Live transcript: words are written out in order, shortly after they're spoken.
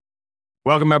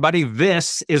Welcome, everybody.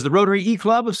 This is the Rotary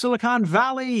E-Club of Silicon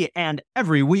Valley, and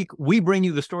every week we bring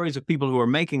you the stories of people who are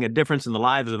making a difference in the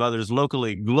lives of others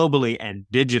locally, globally, and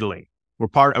digitally. We're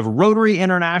part of Rotary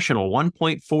International,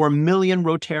 1.4 million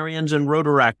Rotarians and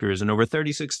Rotaractors and over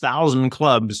 36,000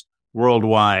 clubs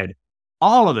worldwide.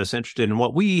 All of us interested in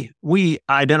what we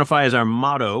identify as our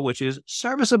motto, which is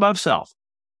service above self.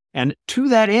 And to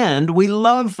that end, we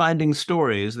love finding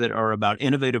stories that are about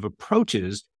innovative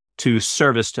approaches to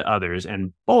service to others.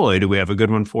 And boy, do we have a good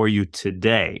one for you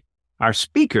today. Our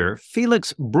speaker,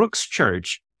 Felix Brooks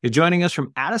Church, is joining us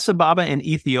from Addis Ababa in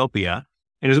Ethiopia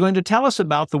and is going to tell us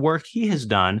about the work he has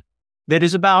done that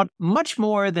is about much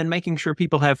more than making sure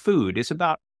people have food. It's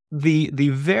about the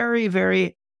very,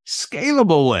 very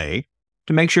scalable way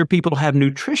to make sure people have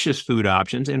nutritious food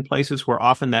options in places where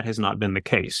often that has not been the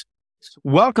case.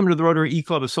 Welcome to the Rotary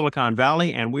E-Club of Silicon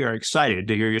Valley, and we are excited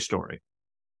to hear your story.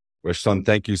 Son,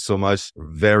 thank you so much.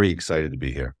 Very excited to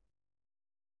be here.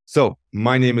 So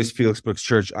my name is Felix Brooks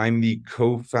Church. I'm the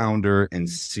co-founder and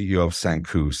CEO of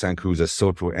Sanku. Sanku is a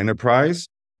social enterprise,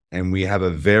 and we have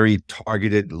a very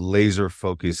targeted,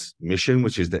 laser-focused mission,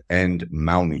 which is to end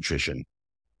malnutrition.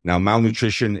 Now,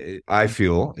 malnutrition, I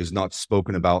feel, is not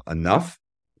spoken about enough.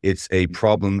 It's a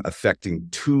problem affecting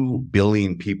 2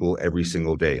 billion people every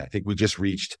single day. I think we just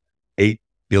reached 8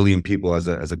 billion people as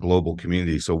a global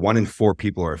community. So 1 in 4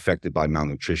 people are affected by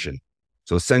malnutrition.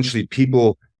 So essentially,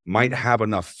 people might have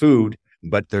enough food,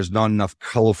 but there's not enough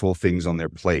colorful things on their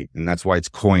plate. And that's why it's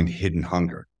coined hidden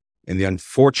hunger. And the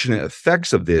unfortunate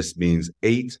effects of this means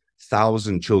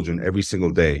 8,000 children every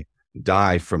single day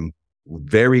die from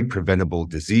very preventable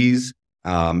disease.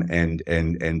 And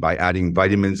by adding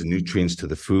vitamins and nutrients to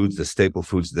the foods, the staple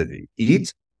foods that they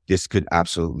eat, this could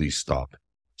absolutely stop.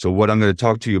 So what I'm going to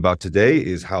talk to you about today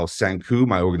is how Sanku,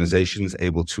 my organization, is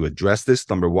able to address this.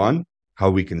 Number one, how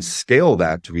we can scale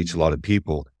that to reach a lot of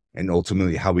people, and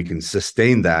ultimately how we can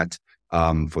sustain that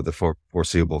for the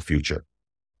foreseeable future.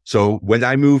 So when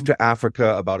I moved to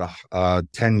Africa about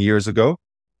 10 years ago,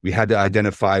 we had to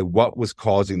identify what was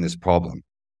causing this problem.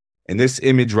 And this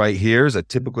image right here is a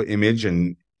typical image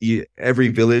in every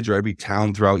village or every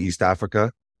town throughout East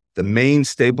Africa. The main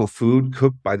staple food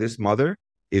cooked by this mother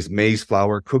is maize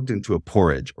flour cooked into a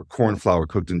porridge, or corn flour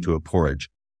cooked into a porridge.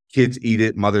 Kids eat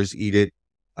it, mothers eat it,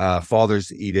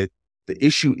 fathers eat it. The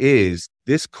issue is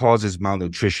this causes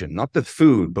malnutrition, not the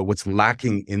food, but what's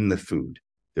lacking in the food.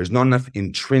 There's not enough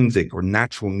intrinsic or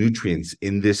natural nutrients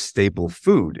in this staple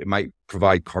food. It might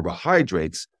provide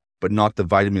carbohydrates, but not the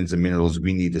vitamins and minerals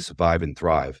we need to survive and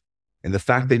thrive. And the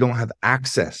fact they don't have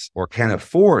access or can't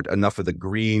afford enough of the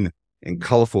green and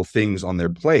colorful things on their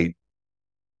plate,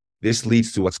 this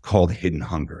leads to what's called hidden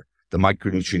hunger, the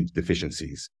micronutrient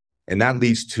deficiencies. And that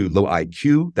leads to low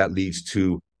IQ, that leads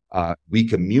to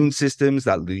weak immune systems,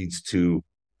 that leads to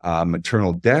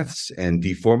maternal deaths and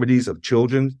deformities of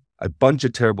children, a bunch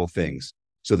of terrible things.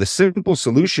 So the simple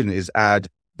solution is add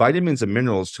vitamins and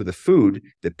minerals to the food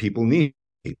that people need.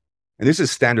 And this is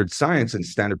standard science and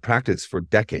standard practice for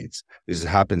decades. This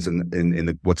happens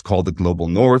in what's called the global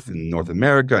north, in North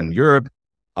America and Europe.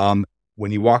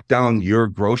 When you walk down your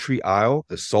grocery aisle,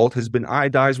 the salt has been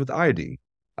iodized with iodine.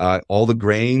 All the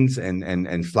grains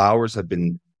and flours have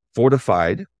been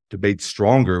fortified to be made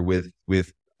stronger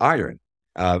with iron.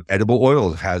 Edible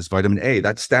oil has vitamin A.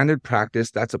 That's standard practice.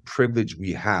 That's a privilege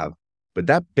we have. But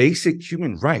that basic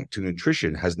human right to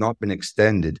nutrition has not been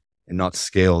extended and not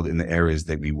scaled in the areas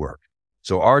that we work.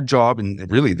 So our job,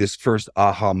 and really this first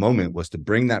aha moment, was to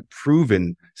bring that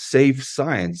proven, safe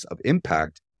science of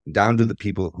impact down to the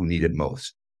people who need it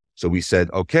most. So we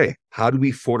said, okay, how do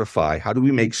we fortify? How do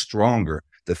we make stronger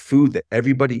the food that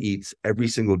everybody eats every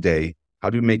single day?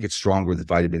 How do we make it stronger with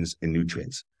vitamins and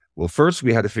nutrients? Well, first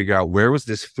we had to figure out, where was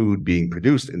this food being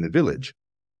produced in the village?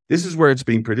 This is where it's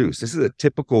being produced. This is a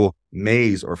typical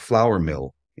maize or flour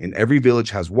mill. And every village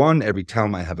has one. Every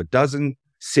town might have a dozen.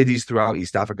 Cities throughout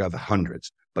East Africa have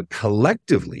hundreds. But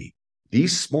collectively,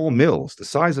 these small mills, the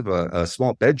size of a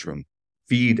small bedroom,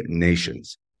 feed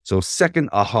nations. So second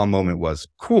aha moment was,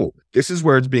 cool, this is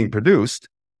where it's being produced.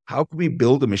 How can we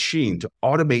build a machine to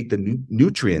automate the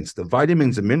nutrients, the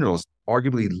vitamins and minerals,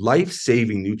 arguably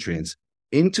life-saving nutrients,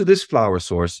 into this flour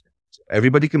source so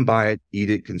everybody can buy it, eat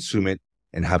it, consume it,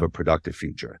 and have a productive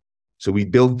future? So we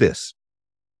build this.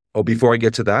 Oh, before I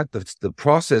get to that, the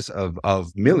process of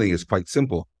milling is quite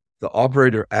simple. The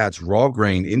operator adds raw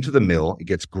grain into the mill. It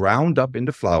gets ground up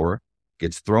into flour,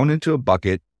 gets thrown into a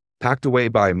bucket, packed away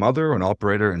by a mother or an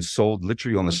operator, and sold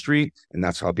literally on the street. And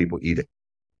that's how people eat it.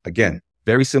 Again,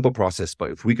 very simple process. But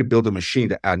if we could build a machine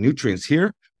to add nutrients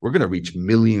here, we're going to reach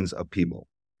millions of people.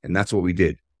 And that's what we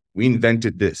did. We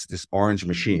invented this orange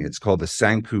machine. It's called the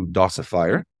Sanku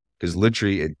dosifier because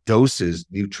literally it doses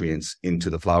nutrients into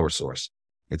the flour source.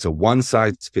 It's a one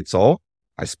size fits all.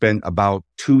 I spent about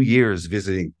 2 years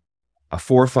visiting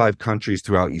 4 or 5 countries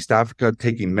throughout East Africa,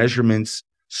 taking measurements,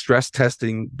 stress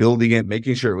testing, building it,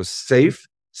 making sure it was safe,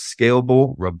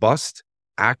 scalable, robust,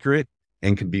 accurate,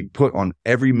 and can be put on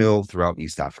every mill throughout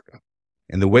East Africa.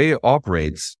 And the way it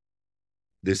operates,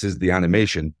 this is the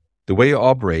animation, the way it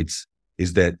operates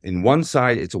is that in one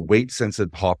side, it's a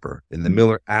weight-sensitive hopper, and the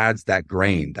miller adds that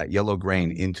grain, that yellow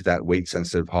grain, into that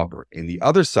weight-sensitive hopper. In the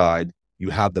other side, you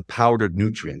have the powdered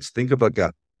nutrients. Think of like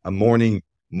a morning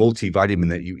multivitamin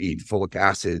that you eat, folic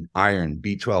acid, iron,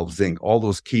 B12, zinc, all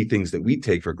those key things that we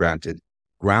take for granted,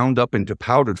 ground up into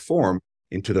powdered form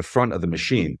into the front of the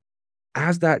machine.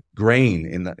 As that grain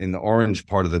in the orange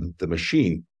part of the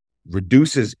machine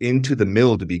reduces into the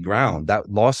mill to be ground,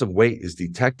 that loss of weight is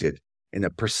detected, and a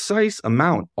precise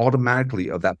amount automatically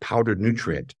of that powdered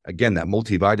nutrient, again, that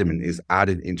multivitamin, is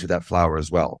added into that flour as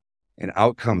well. And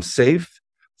out comes safe,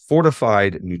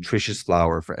 fortified, nutritious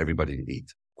flour for everybody to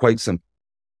eat. Quite simple.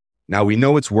 Now we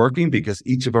know it's working because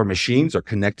each of our machines are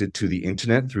connected to the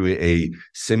internet through a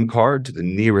SIM card to the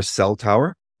nearest cell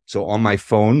tower. So on my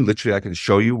phone, literally I can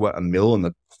show you what a mill in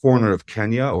the corner of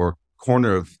Kenya or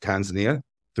corner of Tanzania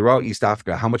throughout East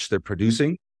Africa, how much they're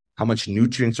producing, how much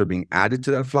nutrients are being added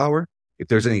to that flour. If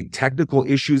there's any technical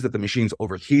issues that the machine's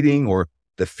overheating or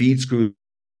the feed screw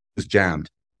is jammed,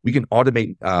 we can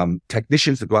automate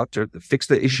technicians to go out there to fix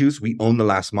the issues. We own the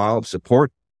last mile of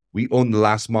support. We own the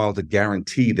last mile to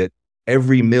guarantee that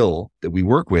every mill that we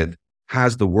work with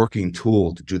has the working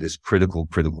tool to do this critical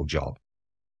job.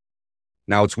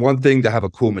 Now, it's one thing to have a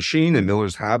cool machine, and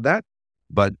millers have that,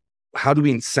 but how do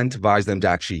we incentivize them to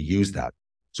actually use that?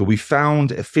 So we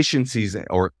found efficiencies,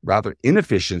 or rather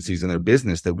inefficiencies in their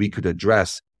business that we could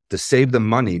address to save them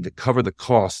money to cover the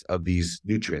cost of these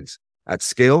nutrients. At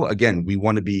scale, again, we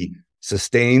want to be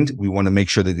sustained. We want to make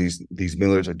sure that these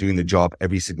millers are doing the job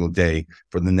every single day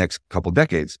for the next couple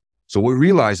decades. So we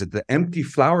realized that the empty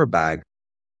flour bags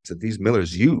that these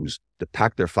millers use to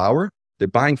pack their flour, they're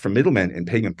buying from middlemen and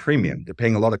paying a premium. They're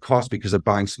paying a lot of cost because they're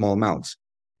buying small amounts.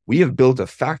 We have built a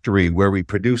factory where we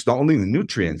produce not only the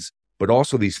nutrients, but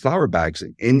also these flour bags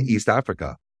in East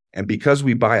Africa. And because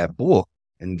we buy at bulk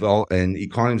and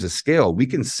economies of scale, we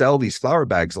can sell these flour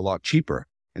bags a lot cheaper.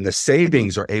 And the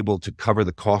savings are able to cover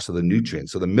the cost of the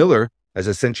nutrients. So the miller has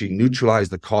essentially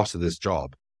neutralized the cost of this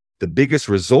job. The biggest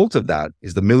result of that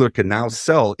is the miller can now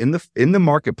sell in the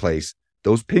marketplace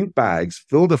those pink bags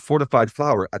filled with fortified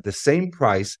flour at the same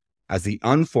price as the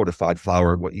unfortified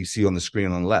flour, what you see on the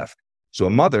screen on the left. So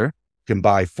a mother can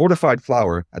buy fortified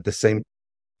flour at the same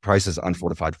price as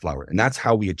unfortified flour. And that's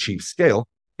how we achieve scale,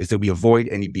 is that we avoid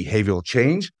any behavioral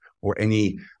change or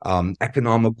any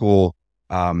economical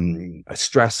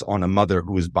stress on a mother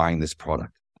who is buying this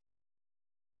product.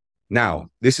 Now,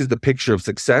 this is the picture of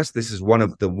success. This is one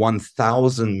of the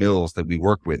 1,000 mills that we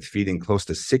work with, feeding close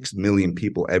to 6 million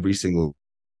people every single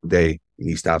day in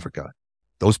East Africa.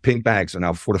 Those pink bags are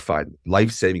now fortified,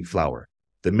 life-saving flour.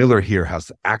 The miller here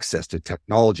has access to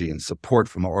technology and support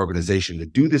from our organization to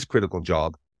do this critical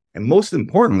job. And most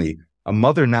importantly, a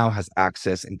mother now has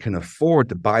access and can afford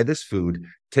to buy this food,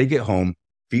 take it home,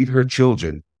 feed her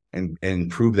children, and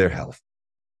improve their health.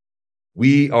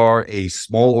 We are a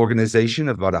small organization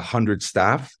of about 100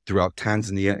 staff throughout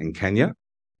Tanzania and Kenya,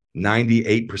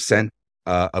 98%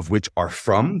 of which are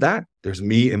from that. There's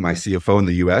me and my CFO in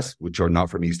the US, which are not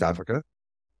from East Africa.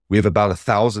 We have about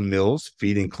 1,000 mills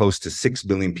feeding close to 6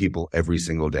 million people every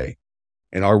single day.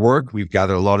 In our work, we've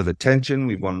gathered a lot of attention.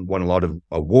 We've won a lot of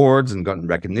awards and gotten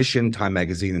recognition. Time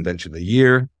Magazine Invention of the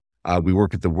Year. We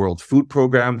work at the World Food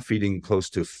Program, feeding close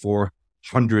to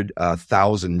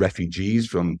 400,000 refugees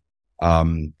from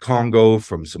Congo,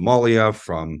 from Somalia,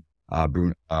 from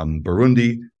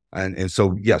Burundi. And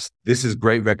so, yes, this is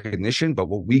great recognition, but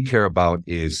what we care about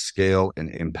is scale and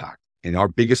impact. And our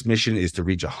biggest mission is to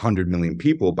reach 100 million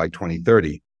people by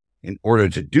 2030. In order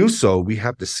to do so, we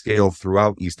have to scale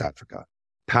throughout East Africa,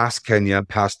 past Kenya,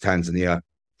 past Tanzania,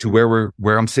 to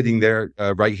where I'm sitting there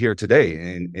right here today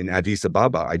in Addis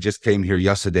Ababa. I just came here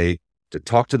yesterday to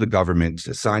talk to the government,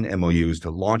 to sign MOUs, to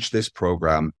launch this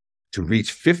program, to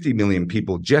reach 50 million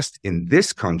people just in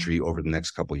this country over the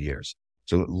next couple of years.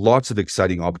 So lots of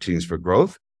exciting opportunities for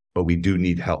growth, but we do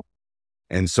need help.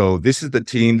 And so this is the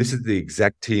team, this is the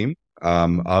exec team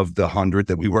of the 100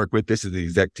 that we work with. This is the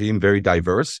exec team, very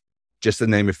diverse. Just to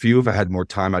name a few, if I had more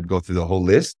time, I'd go through the whole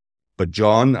list. But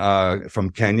John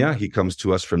from Kenya, he comes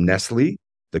to us from Nestle,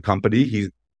 the company.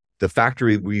 The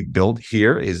factory we built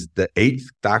here is the 8th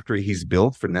factory he's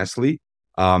built for Nestle.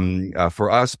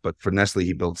 for us, but for Nestle,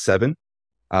 he built 7.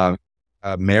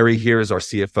 Mary here is our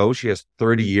CFO. She has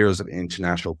 30 years of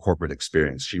international corporate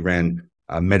experience. She ran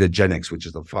Metagenics, which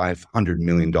is a $500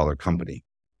 million company.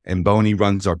 And Bonnie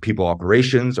runs our people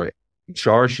operations, our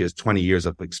HR. She has 20 years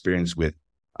of experience with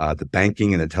the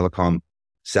banking and the telecom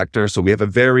sector. So we have a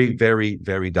very, very,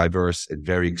 very diverse and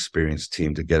very experienced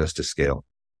team to get us to scale.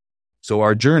 So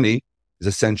our journey is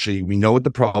essentially, we know what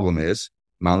the problem is,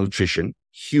 malnutrition,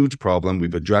 huge problem.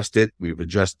 We've addressed it. We've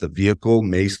addressed the vehicle,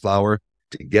 maize flour,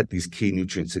 to get these key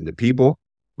nutrients into people.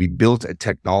 We built a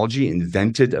technology,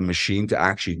 invented a machine to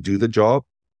actually do the job.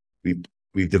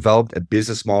 We've developed a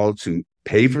business model to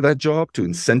pay for that job, to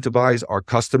incentivize our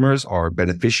customers, our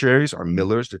beneficiaries, our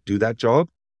millers to do that job.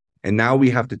 And now we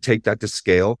have to take that to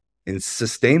scale and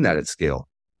sustain that at scale.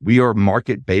 We are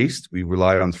market-based. We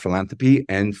rely on philanthropy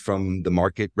and from the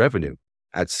market revenue.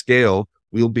 At scale,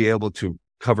 we'll be able to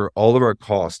cover all of our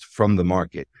costs from the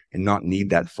market and not need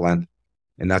that philanthropy.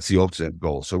 And that's the ultimate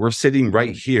goal. So we're sitting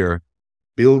right here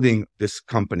building this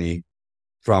company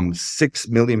from 6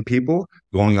 million people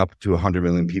going up to 100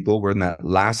 million people. We're in that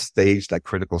last stage, that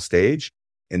critical stage.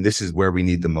 And this is where we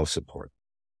need the most support.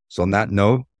 So on that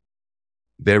note,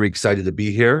 very excited to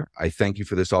be here. I thank you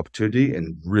for this opportunity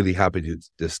and really happy to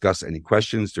discuss any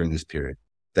questions during this period.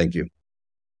 Thank you.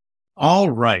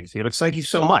 All right, Felix, thank you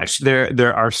so much.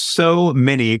 There are so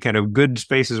many kind of good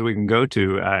spaces we can go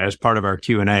to as part of our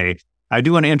Q&A. I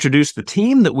do want to introduce the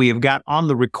team that we have got on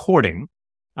the recording.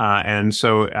 And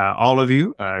so all of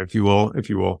you, if you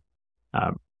will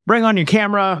bring on your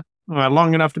camera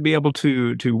long enough to be able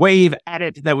to wave at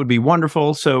it, that would be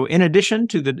wonderful. So in addition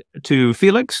to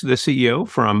Felix, the CEO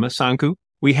from Sanku,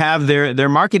 we have their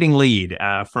marketing lead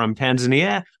from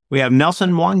Tanzania. We have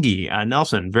Nelson Mwangi.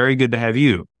 Nelson, very good to have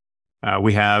you.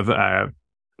 We have a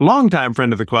longtime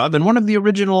friend of the club and one of the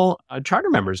original charter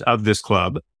members of this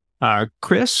club,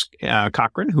 Chris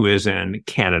Cochran, who is in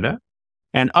Canada.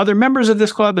 And other members of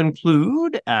this club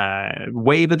include,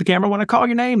 wave at the camera when I call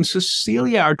your name,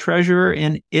 Cecilia, our treasurer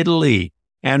in Italy,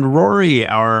 and Rory,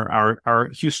 our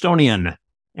Houstonian,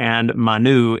 and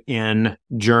Manu in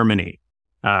Germany.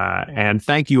 And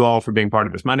thank you all for being part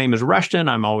of this. My name is Rushton.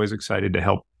 I'm always excited to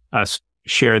help us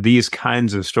share these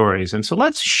kinds of stories. And so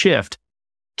let's shift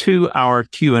to our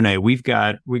Q&A. We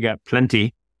got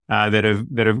plenty that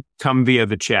have come via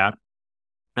the chat.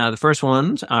 The first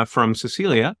one's from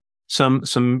Cecilia.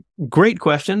 Some great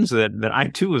questions that I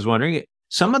too was wondering.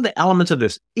 Some of the elements of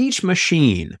this, each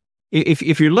machine,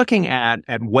 if you're looking at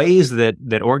ways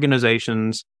that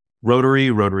organizations,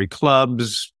 Rotary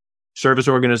clubs, service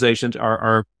organizations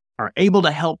are able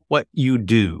to help what you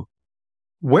do,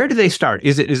 where do they start?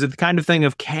 Is it the kind of thing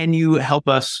of, can you help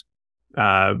us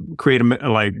create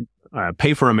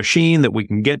pay for a machine that we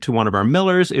can get to one of our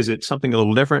millers? Is it something a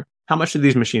little different? How much do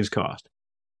these machines cost?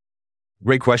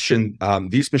 Great question.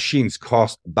 These machines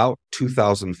cost about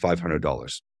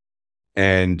 $2,500.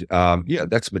 And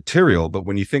that's material. But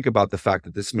when you think about the fact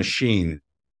that this machine,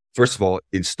 first of all,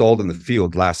 installed in the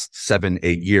field lasts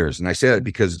 7-8 years. And I say that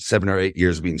because 7 or 8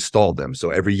 years we installed them.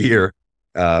 So every year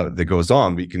that goes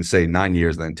on, we can say 9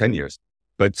 years, then 10 years.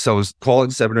 But so call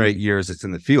it 7 or 8 years it's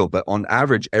in the field. But on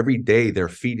average, every day they're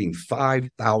feeding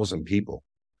 5,000 people.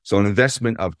 So an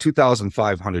investment of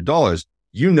 $2,500,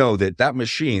 you know that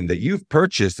machine that you've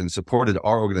purchased and supported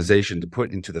our organization to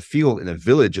put into the field in a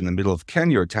village in the middle of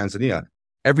Kenya or Tanzania,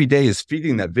 every day is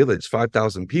feeding that village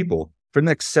 5,000 people for the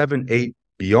next 7, 8,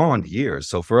 beyond years.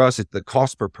 So for us, it's the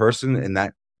cost per person and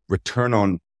that return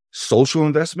on social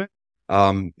investment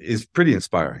is pretty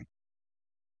inspiring.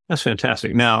 That's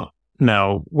fantastic. Now,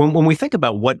 when we think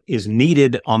about what is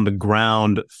needed on the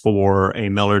ground for a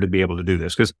miller to be able to do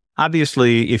this, because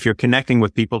obviously, if you're connecting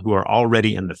with people who are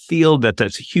already in the field,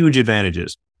 that's huge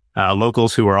advantages.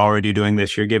 Locals who are already doing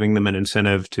this, you're giving them an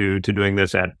incentive to doing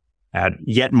this at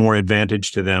yet more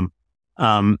advantage to them.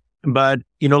 But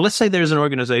let's say there's an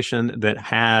organization that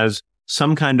has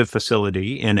some kind of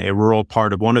facility in a rural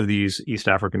part of one of these East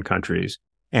African countries,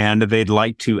 and they'd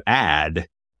like to add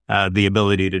the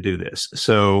ability to do this.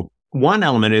 So one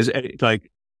element is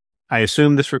I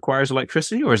assume this requires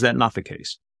electricity, or is that not the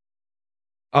case?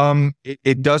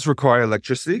 It does require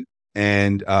electricity,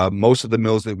 and most of the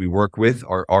mills that we work with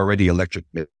are already electric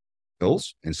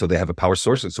mills, and so they have a power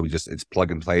source, and so it's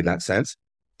plug and play in that sense.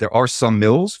 There are some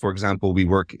mills, for example, we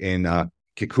work in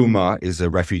Kikuma, is a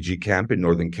refugee camp in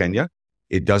northern Kenya.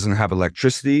 It doesn't have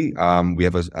electricity. We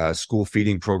have a school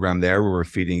feeding program there where we're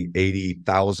feeding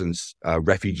 80,000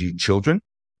 refugee children,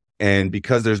 and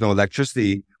because there's no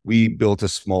electricity, we built a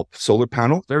small solar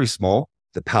panel, very small,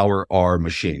 to power our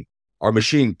machine. Our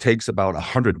machine takes about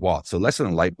 100 watts, so less than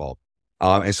a light bulb.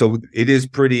 And so it is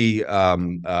pretty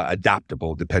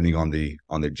adaptable depending on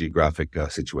the geographic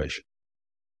situation.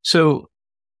 So,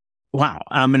 wow.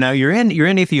 Now you're in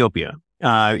Ethiopia.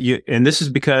 And this is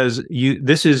because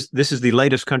this is the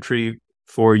latest country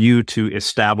for you to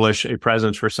establish a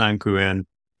presence for Sanku in,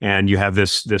 and you have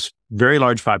this very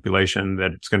large population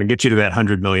that's going to get you to that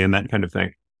 100 million, that kind of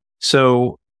thing.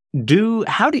 So,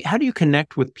 how do you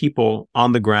connect with people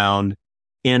on the ground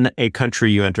in a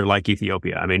country you enter like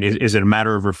Ethiopia? I mean, is it a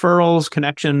matter of referrals,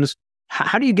 connections?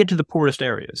 How do you get to the poorest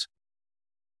areas?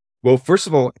 Well, first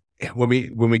of all, when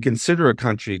we consider a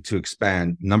country to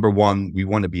expand, number one, we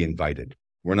want to be invited.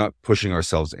 We're not pushing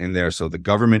ourselves in there. So the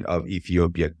government of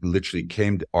Ethiopia literally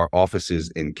came to our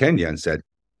offices in Kenya and said,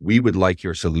 we would like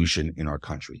your solution in our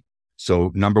country.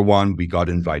 So number one, we got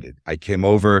invited. I came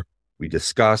over, we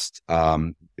discussed,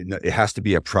 it has to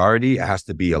be a priority. It has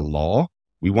to be a law.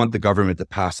 We want the government to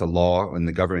pass a law, and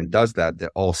the government does that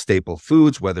all staple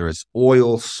foods, whether it's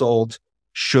oil, salt,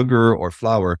 sugar, or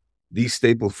flour, these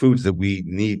staple foods that we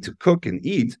need to cook and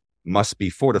eat must be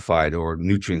fortified or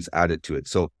nutrients added to it.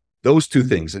 So those two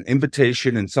things, an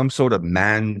invitation and some sort of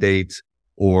mandate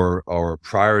or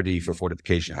priority for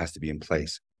fortification has to be in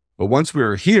place. But once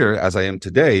we're here, as I am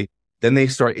today, then they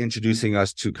start introducing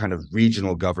us to kind of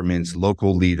regional governments,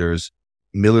 local leaders,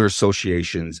 miller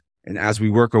associations. And as we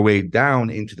work our way down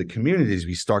into the communities,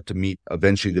 we start to meet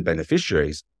eventually the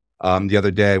beneficiaries. The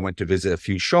other day, I went to visit a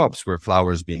few shops where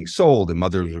flour is being sold and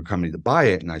mothers were coming to buy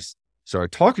it. And I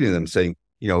started talking to them saying,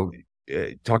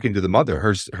 talking to the mother,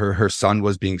 her son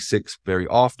was being sick very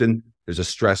often. There's a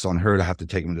stress on her to have to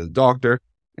take him to the doctor.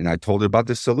 And I told her about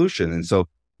this solution. And so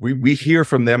we hear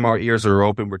from them. Our ears are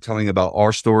open. We're telling about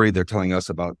our story. They're telling us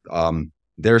about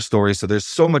their story. So there's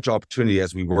so much opportunity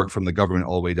as we work from the government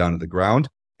all the way down to the ground.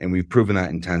 And we've proven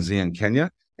that in Tanzania and Kenya,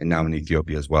 and now in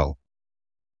Ethiopia as well.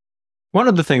 One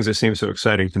of the things that seems so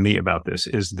exciting to me about this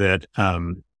is that,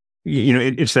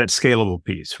 it's that scalable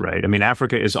piece, right? I mean,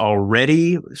 Africa is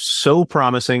already so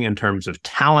promising in terms of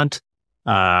talent,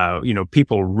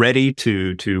 people ready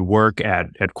to work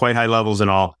at quite high levels and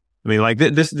all. I mean, like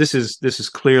this is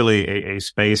clearly a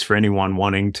space for anyone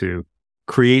wanting to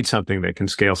create something that can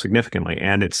scale significantly.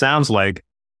 And it sounds like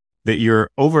that you're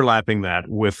overlapping that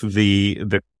with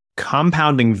the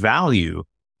compounding value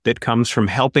that comes from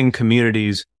helping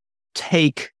communities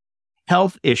take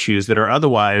health issues that are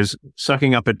otherwise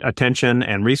sucking up attention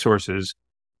and resources,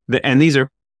 and these are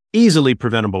easily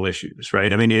preventable issues,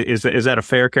 right? I mean, is that a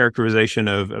fair characterization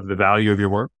of the value of your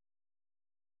work?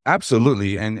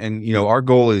 Absolutely. And our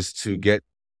goal is to get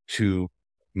to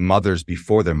mothers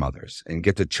before their mothers and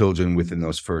get to children within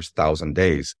those first 1,000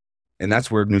 days. And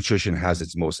that's where nutrition has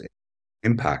its most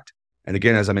impact. And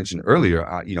again, as I mentioned earlier,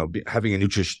 having a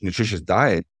nutritious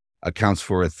diet accounts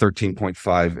for a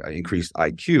 13.5 increased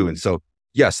IQ. And so,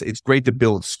 yes, it's great to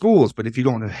build schools, but if you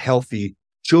don't have healthy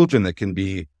children that can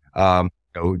be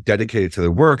dedicated to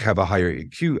their work, have a higher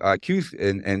IQ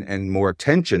and more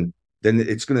attention, then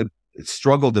it's going to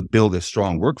struggle to build a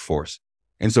strong workforce.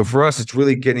 And so for us, it's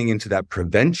really getting into that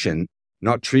prevention,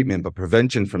 not treatment, but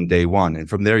prevention from day one. And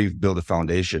from there, you've built a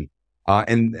foundation.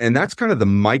 And that's kind of the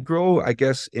micro, I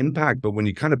guess, impact. But when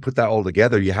you kind of put that all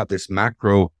together, you have this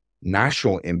macro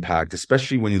national impact,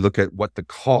 especially when you look at what the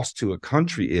cost to a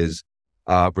country is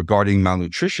regarding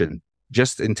malnutrition.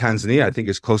 Just in Tanzania, I think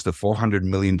it's close to $400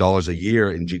 million a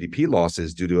year in GDP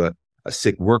losses due to a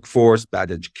sick workforce, bad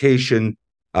education,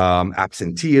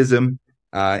 absenteeism.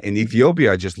 In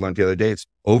Ethiopia, I just learned the other day, it's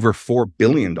over $4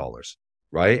 billion,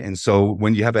 right? And so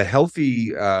when you have a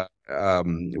healthy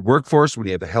workforce, when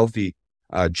you have a healthy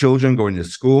children going to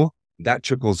school, that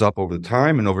trickles up over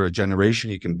time, and over a generation,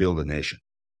 you can build a nation.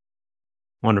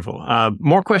 Wonderful.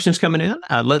 More questions coming in.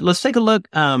 Let's take a look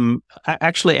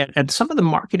actually at some of the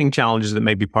marketing challenges that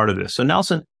may be part of this. So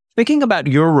Nelson, thinking about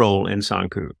your role in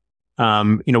Sanku,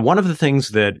 one of the things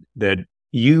that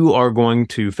you are going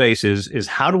to face is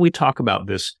how do we talk about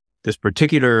this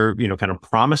particular, kind of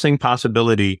promising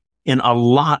possibility in a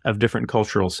lot of different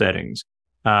cultural settings.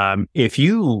 If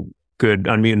you could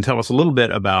unmute and tell us a little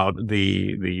bit about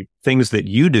the things that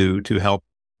you do to help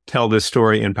tell this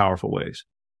story in powerful ways.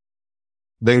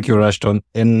 Thank you, Rashton.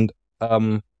 And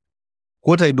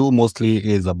what I do mostly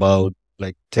is about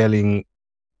translating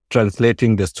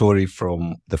the story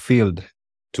from the field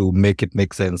to make it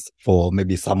make sense for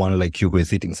maybe someone like you who is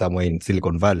sitting somewhere in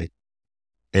Silicon Valley.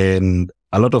 And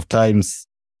a lot of times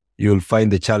you'll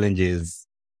find the challenges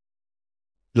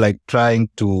like trying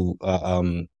to,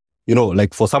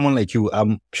 for someone like you,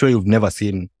 I'm sure you've never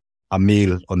seen a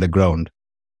meal on the ground.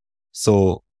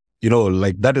 So,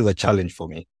 that is a challenge for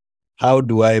me. How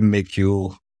do I make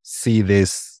you see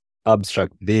this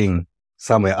abstract thing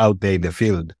somewhere out there in the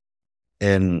field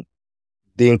and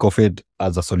think of it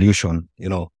as a solution,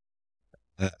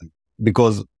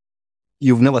 because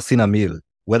you've never seen a meal,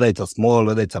 whether it's a small,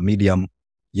 whether it's a medium.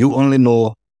 You only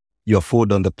know your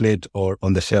food on the plate or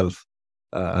on the shelf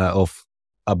of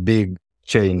a big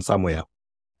chain somewhere.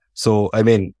 So, I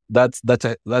mean, that's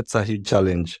a huge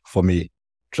challenge for me,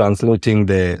 translating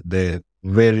the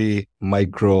very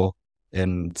micro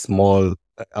and small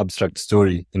abstract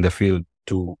story in the field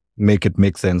to make it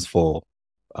make sense for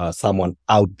someone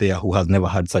out there who has never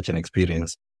had such an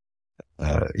experience.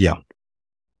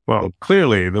 Well,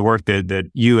 clearly the work that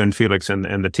you and Felix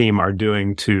and the team are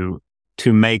doing to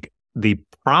make the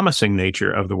promising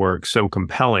nature of the work so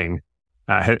compelling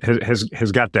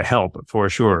has got to help for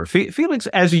sure. Felix,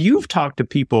 as you've talked to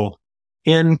people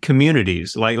in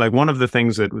communities, like one of the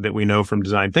things that we know from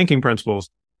design thinking principles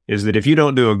is that if you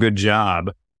don't do a good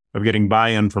job of getting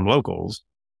buy-in from locals,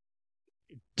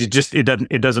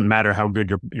 it doesn't matter how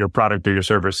good your product or your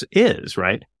service is,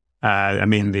 right? I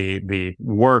mean, the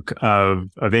work of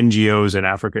NGOs in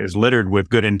Africa is littered with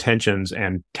good intentions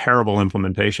and terrible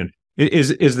implementation.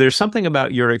 Is there something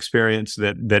about your experience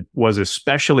that was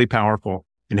especially powerful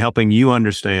in helping you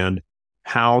understand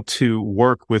how to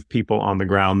work with people on the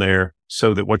ground there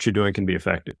so that what you're doing can be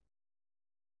effective?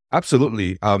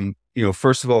 Absolutely.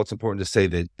 First of all, it's important to say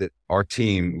that our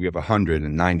team, we have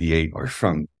 198 are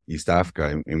from East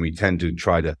Africa, and we tend to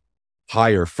try to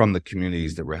hire from the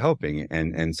communities that we're helping.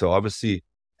 And so obviously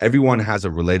everyone has a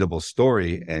relatable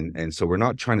story. And so we're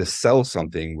not trying to sell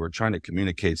something, we're trying to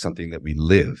communicate something that we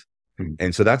live.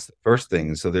 And so that's the first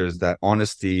thing. So there's that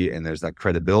honesty and there's that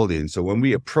credibility. And so when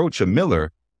we approach a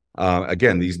miller,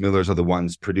 again, these millers are the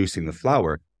ones producing the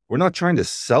flour. We're not trying to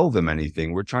sell them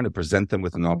anything. We're trying to present them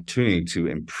with an opportunity to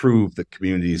improve the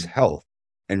community's health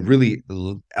and really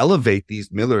elevate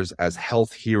these millers as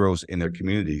health heroes in their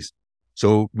communities.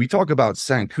 So we talk about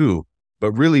Sanku,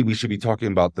 but really we should be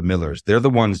talking about the millers. They're the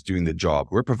ones doing the job.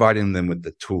 We're providing them with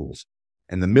the tools.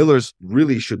 And the millers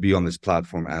really should be on this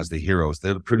platform as the heroes.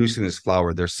 They're producing this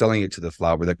flour. They're selling it to the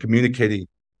flour. They're communicating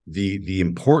the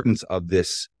importance of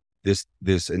this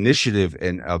initiative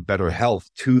and of better health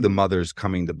to the mothers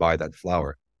coming to buy that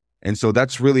flour. And so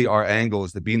that's really our angle,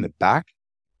 is to be in the back,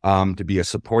 to be a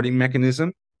supporting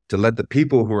mechanism, to let the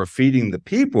people who are feeding the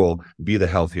people be the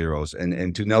health heroes.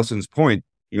 And to Nelson's point,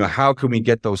 how can we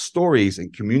get those stories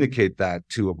and communicate that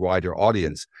to a wider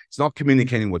audience? It's not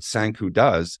communicating what Sanku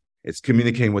does. It's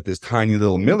communicating what this tiny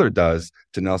little miller does,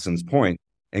 to Nelson's point,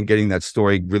 and getting that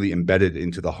story really embedded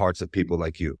into the hearts of people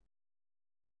like you.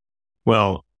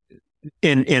 Well,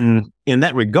 in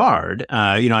that regard,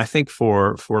 I think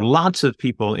for lots of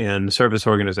people in service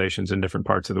organizations in different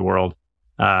parts of the world,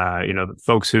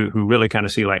 folks who really kind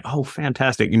of see like, oh,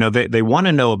 fantastic. They want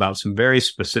to know about some very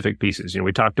specific pieces.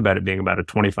 We talked about it being about a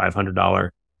 $2,500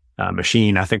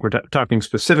 machine. I think we're talking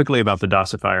specifically about the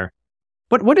dosifier.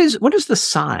 But what is the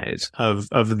size of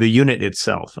the unit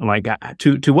itself? Like,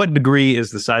 to what degree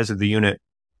is the size of the unit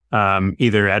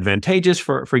either advantageous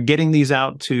for getting these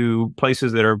out to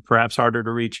places that are perhaps harder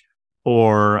to reach,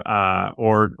 or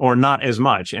not as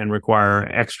much and require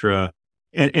extra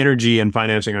energy and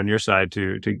financing on your side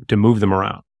to move them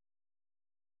around?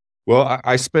 Well,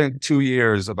 I spent 2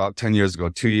 years, about 10 years ago,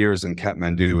 2 years in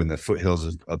Kathmandu in the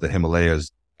foothills of the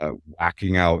Himalayas,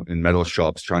 whacking out in metal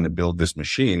shops, trying to build this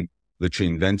machine,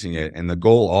 literally inventing it. And the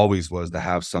goal always was to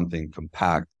have something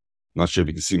compact. I'm not sure if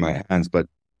you can see my hands, but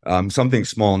something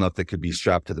small enough that could be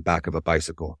strapped to the back of a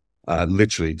bicycle,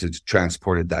 literally to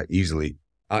transport it that easily.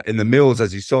 And the mills,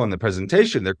 as you saw in the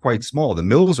presentation, they're quite small. The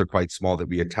mills are quite small that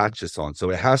we attach this on.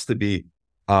 So it has to be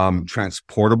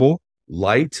transportable,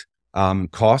 light,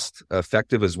 cost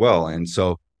effective as well. And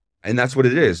that's what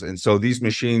it is. And so these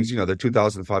machines, they're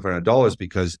 $2,500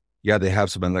 because, they have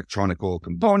some electronical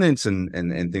components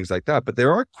and things like that, but they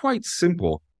are quite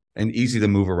simple and easy to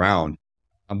move around.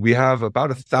 We have about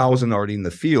 1,000 already in the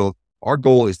field. Our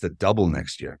goal is to double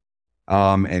next year.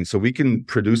 And so we can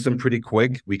produce them pretty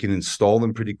quick. We can install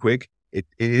them pretty quick. It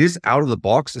is out of the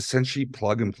box, essentially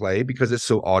plug and play, because it's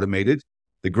so automated.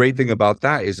 The great thing about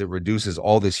that is it reduces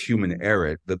all this human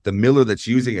error. The miller that's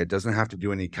using it doesn't have to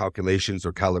do any calculations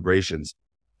or calibrations.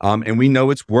 And we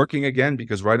know it's working again,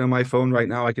 because right on my phone right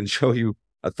now, I can show you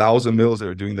 1,000 mills that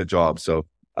are doing the job. So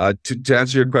to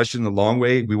answer your question the long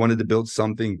way, we wanted to build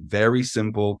something very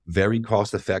simple, very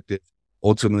cost effective,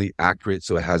 ultimately accurate,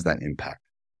 so it has that impact.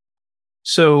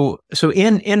 So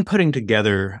in putting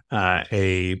together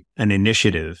an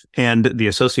initiative and the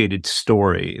associated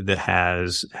story that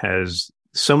has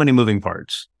so many moving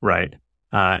parts, right,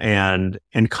 and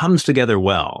comes together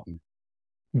well,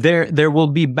 there will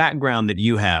be background that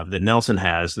you have, that Nelson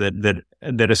has,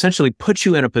 that essentially puts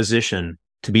you in a position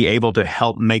to be able to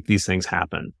help make these things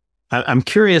happen. I'm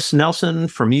curious, Nelson,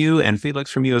 from you, and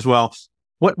Felix, from you as well.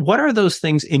 What are those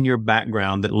things in your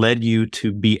background that led you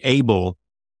to be able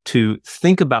to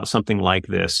think about something like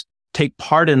this, take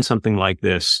part in something like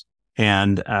this,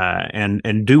 and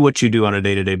do what you do on a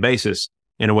day-to-day basis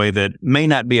in a way that may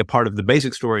not be a part of the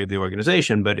basic story of the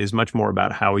organization, but is much more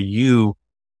about how you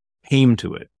came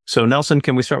to it? So, Nelson,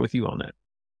 can we start with you on that?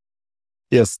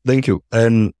 Yes, thank you.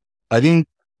 And I think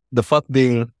the first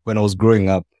thing, when I was growing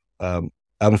up,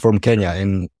 I'm from Kenya,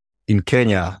 and in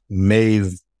Kenya,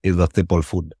 maize is a staple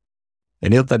food.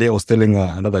 And yesterday I was telling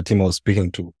another team I was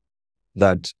speaking to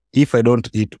that if I don't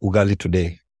eat ugali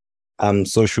today, I'm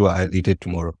so sure I'll eat it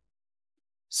tomorrow.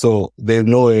 So there's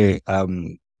no way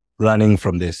I'm running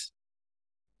from this.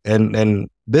 And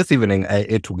this evening I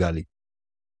ate ugali,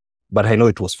 but I know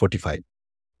it was fortified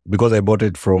because I bought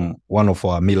it from one of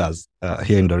our millers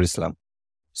here in Dar es Salaam.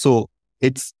 So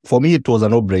for me, it was a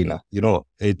no-brainer.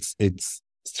 It's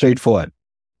straightforward.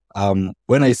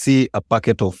 When I see a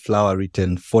packet of flour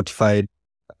written fortified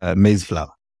maize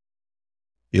flour,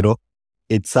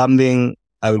 it's something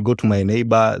I will go to my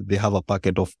neighbor. They have a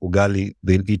packet of ugali.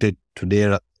 They'll eat it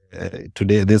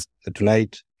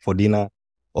tonight for dinner,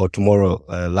 or tomorrow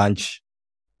lunch.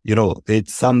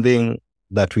 It's something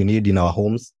that we need in our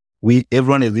homes.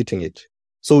 Everyone is eating it.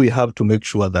 So we have to make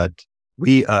sure that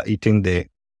we are eating the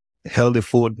healthy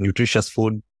food, nutritious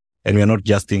food, and we are not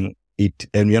just eating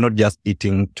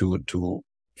to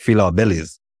fill our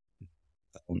bellies.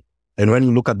 And when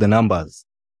you look at the numbers,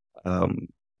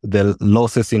 the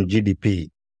losses in GDP,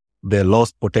 the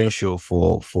lost potential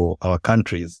for our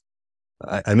countries,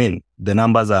 I mean, the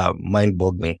numbers are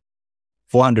mind-boggling.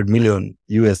 400 million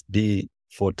USD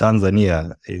for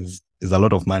Tanzania is a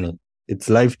lot of money. It's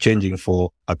life-changing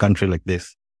for a country like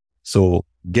this. So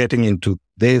getting into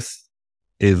this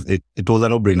it was a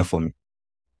no-brainer for me.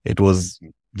 It was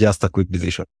just a quick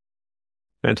decision.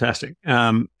 Fantastic.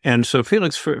 And so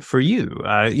Felix, for you,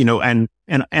 and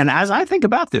as I think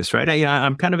about this, right,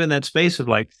 I'm kind of in that space of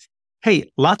like, hey,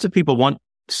 lots of people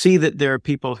see that there are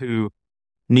people who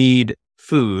need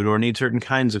food or need certain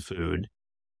kinds of food.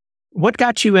 What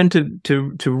got you into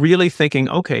to really thinking,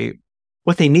 okay,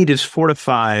 what they need is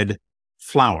fortified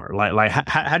flour? Like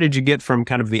how did you get from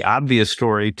kind of the obvious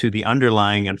story to the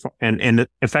underlying and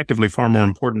effectively far more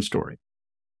important story?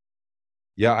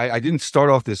 Yeah, I didn't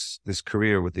start off this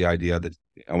career with the idea that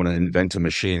I want to invent a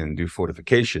machine and do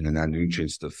fortification and add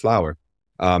nutrients to flour.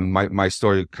 My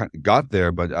story got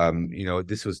there, but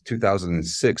this was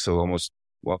 2006, so almost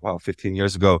 15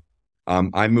 years ago.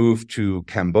 I moved to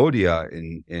Cambodia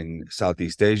in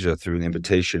Southeast Asia through an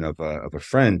invitation of a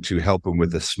friend to help him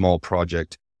with a small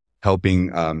project,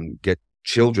 helping get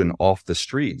children off the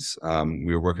streets.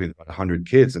 We were working with about 100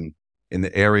 kids, and in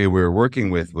the area we were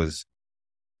working with was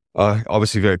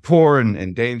obviously very poor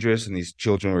and dangerous, and these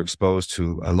children were exposed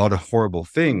to a lot of horrible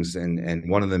things, and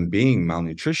one of them being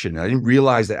malnutrition. I didn't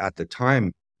realize that at the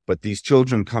time, but these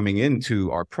children coming into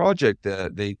our project,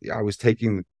 I was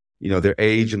taking their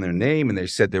age and their name, and they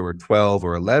said they were 12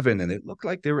 or 11, and it looked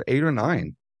like they were 8 or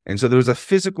 9. And so there was a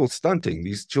physical stunting.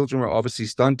 These children were obviously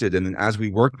stunted. And then as we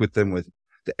worked with them with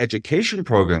the education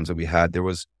programs that we had, there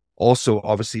was also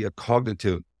obviously a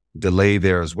cognitive delay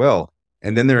there as well.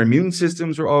 And then their immune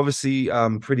systems were obviously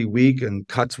pretty weak, and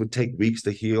cuts would take weeks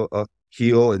to heal.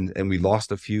 And we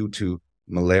lost a few to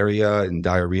malaria and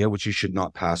diarrhea, which you should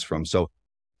not pass from. So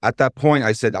at that point,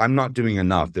 I said, I'm not doing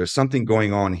enough. There's something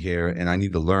going on here, and I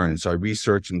need to learn. So I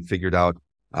researched and figured out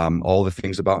all the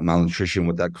things about malnutrition,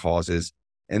 what that causes.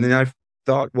 And then I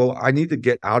thought, well, I need to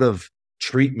get out of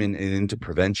treatment and into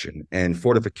prevention. And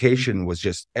fortification was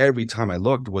just, every time I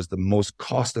looked, was the most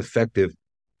cost-effective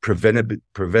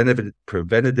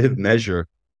preventative measure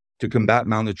to combat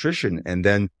malnutrition. And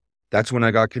then that's when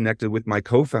I got connected with my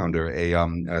co-founder,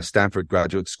 a Stanford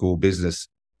Graduate School business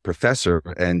professor.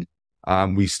 And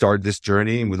we started this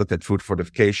journey, and we looked at food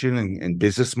fortification and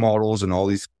business models and all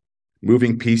these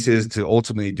moving pieces to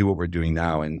ultimately do what we're doing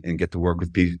now and get to work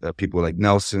with people like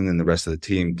Nelson and the rest of the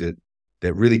team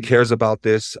that really cares about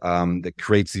this, that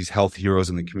creates these health heroes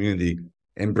in the community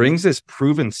and brings this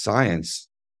proven science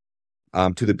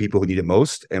to the people who need it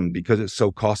most. And because it's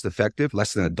so cost effective,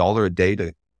 less than $1 a day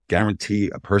to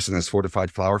guarantee a person has fortified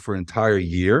flour for an entire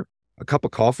year, a cup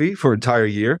of coffee for an entire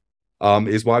year,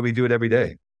 is why we do it every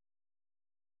day.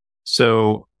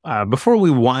 So before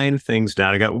we wind things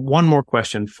down, I got one more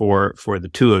question for the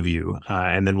two of you,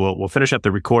 and then we'll finish up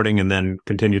the recording and then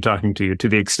continue talking to you to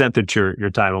the extent that your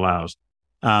time allows.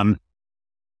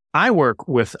 I work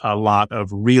with a lot of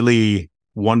really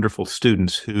wonderful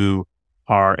students who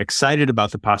are excited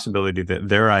about the possibility that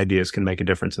their ideas can make a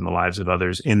difference in the lives of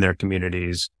others in their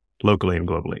communities, locally and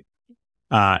globally.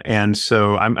 And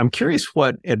so I'm curious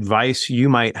what advice you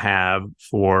might have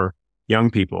for young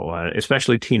people,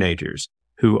 especially teenagers,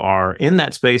 who are in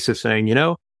that space of saying,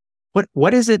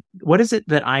 what is it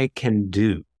that I can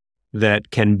do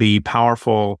that can be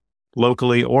powerful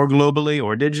locally or globally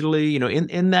or digitally?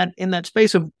 In that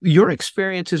space of your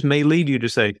experiences may lead you to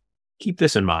say, keep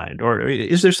this in mind, or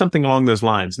is there something along those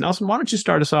lines? Nelson, why don't you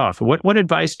start us off? What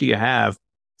advice do you have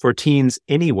for teens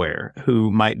anywhere who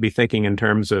might be thinking in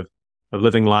terms of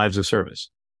living lives of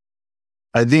service?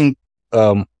 I think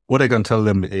what I can tell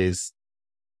them is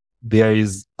there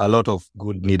is a lot of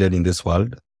good needed in this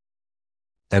world,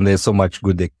 and there's so much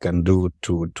good they can do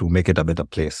to make it a better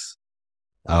place.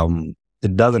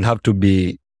 It doesn't have to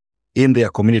be in their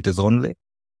communities only,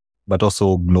 but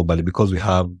also globally, because we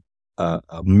have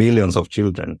millions of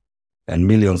children and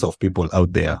millions of people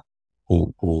out there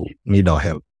who need our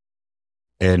help.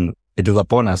 And it is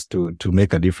upon us to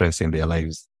make a difference in their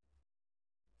lives.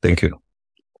 Thank you.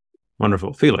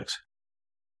 Wonderful. Felix?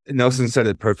 Nelson said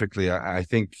it perfectly. I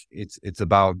think it's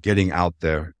about getting out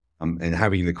there and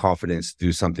having the confidence to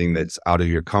do something that's out of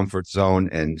your comfort zone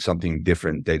and something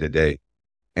different day to day.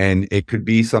 And it could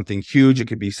be something huge. It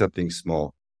could be something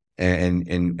small.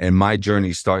 And my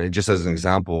journey started, just as an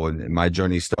example, and my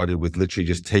journey started with literally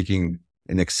just taking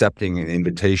and accepting an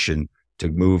invitation to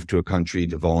move to a country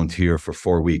to volunteer for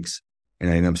 4 weeks. And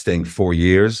I ended up staying 4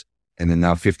 years. And then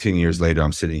now 15 years later,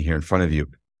 I'm sitting here in front of you.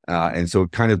 And so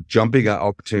kind of jumping at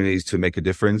opportunities to make a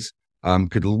difference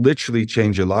could literally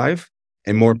change your life,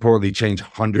 and more importantly, change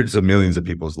hundreds of millions of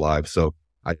people's lives. So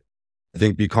I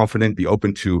think be confident, be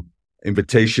open to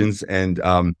invitations, and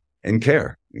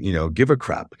care. Give a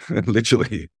crap,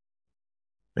 literally.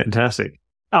 Fantastic.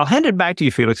 I'll hand it back to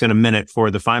you, Felix, in a minute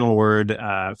for the final word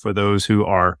for those who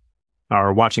are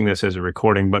watching this as a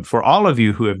recording. But for all of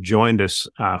you who have joined us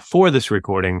for this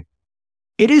recording,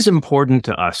 it is important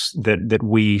to us that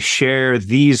we share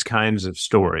these kinds of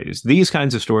stories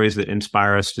that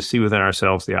inspire us to see within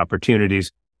ourselves the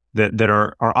opportunities that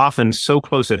are often so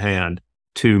close at hand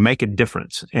to make a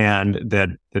difference, and that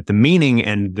the meaning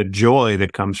and the joy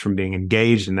that comes from being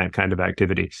engaged in that kind of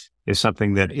activity is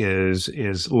something that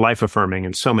is life-affirming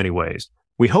in so many ways.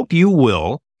 We hope you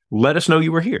will let us know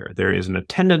you were here. There is an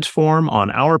attendance form on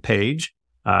our page,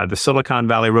 the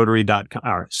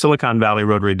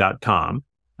SiliconValleyRotary.com.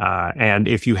 And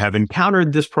if you have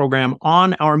encountered this program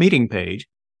on our meeting page,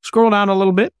 scroll down a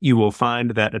little bit. You will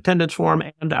find that attendance form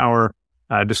and our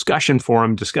discussion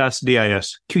forum, Discuss,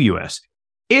 DISQUS.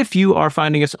 If you are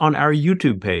finding us on our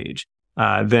YouTube page,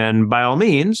 then by all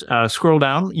means, scroll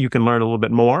down. You can learn a little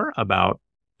bit more about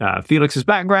Felix's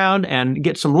background and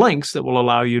get some links that will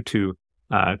allow you to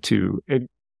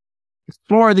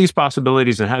explore these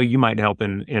possibilities and how you might help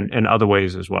in other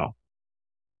ways as well.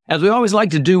 As we always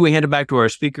like to do, we hand it back to our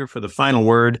speaker for the final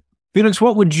word. Felix,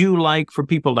 what would you like for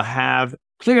people to have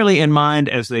clearly in mind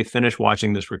as they finish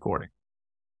watching this recording?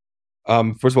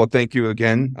 First of all, thank you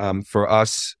again. For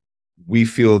us, we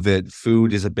feel that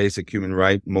food is a basic human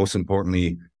right. Most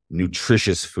importantly,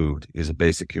 nutritious food is a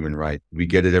basic human right. We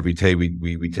get it every day.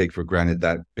 We take for granted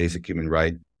that basic human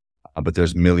right. But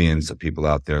there's millions of people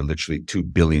out there, literally 2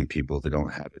 billion people that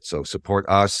don't have it. So support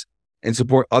us and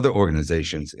support other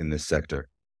organizations in this sector.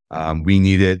 We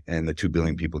need it, and the 2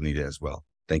 billion people need it as well.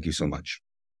 Thank you so much.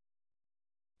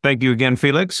 Thank you again,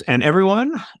 Felix. And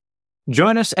everyone,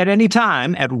 join us at any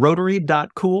time at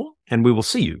Rotary.cool, and we will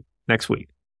see you next week.